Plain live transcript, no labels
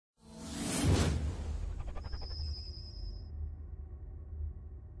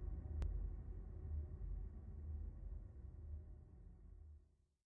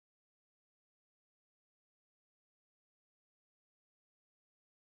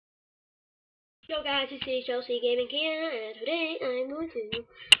Hello guys, this is Chelsea Gaming here, and today I'm going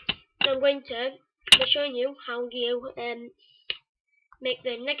to be showing you how you make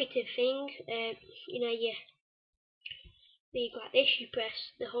the negative thing. You go like this. You press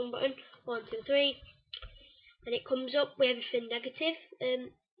the home button, 1, 2, 3, and it comes up with everything negative.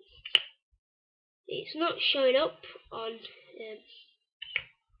 It's not showing up on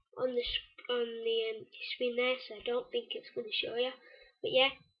the screen there, so I don't think it's going to show you. But yeah,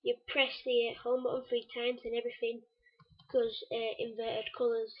 you press the home button 3 times and everything goes inverted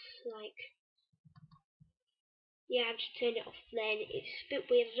colours. Like, yeah, I've just turned it off then. It's a bit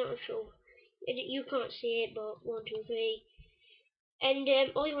weird, I'm not sure. You can't see it, but 1, 2, 3. And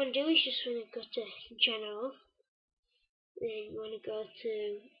all you want to do is just want to go to channel. Then you want to go to,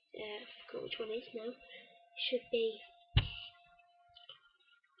 I forgot which one it is now. It should be,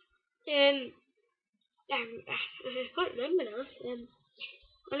 I can't remember now.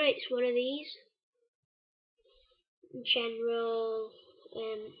 I know it's one of these. General,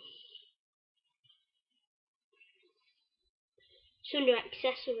 it's under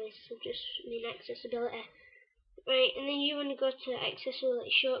accessories, so just mean accessibility. Right, and then you want to go to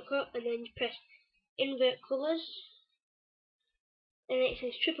accessibility shortcut, and then you press invert colours, and it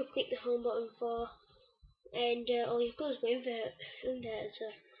says triple click the home button for, and all your colours go inverted.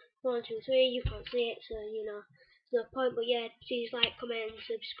 So 1, 2, 3, you can't see it, so you know, there's no point. But yeah, please like, comment, and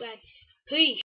subscribe. Peace.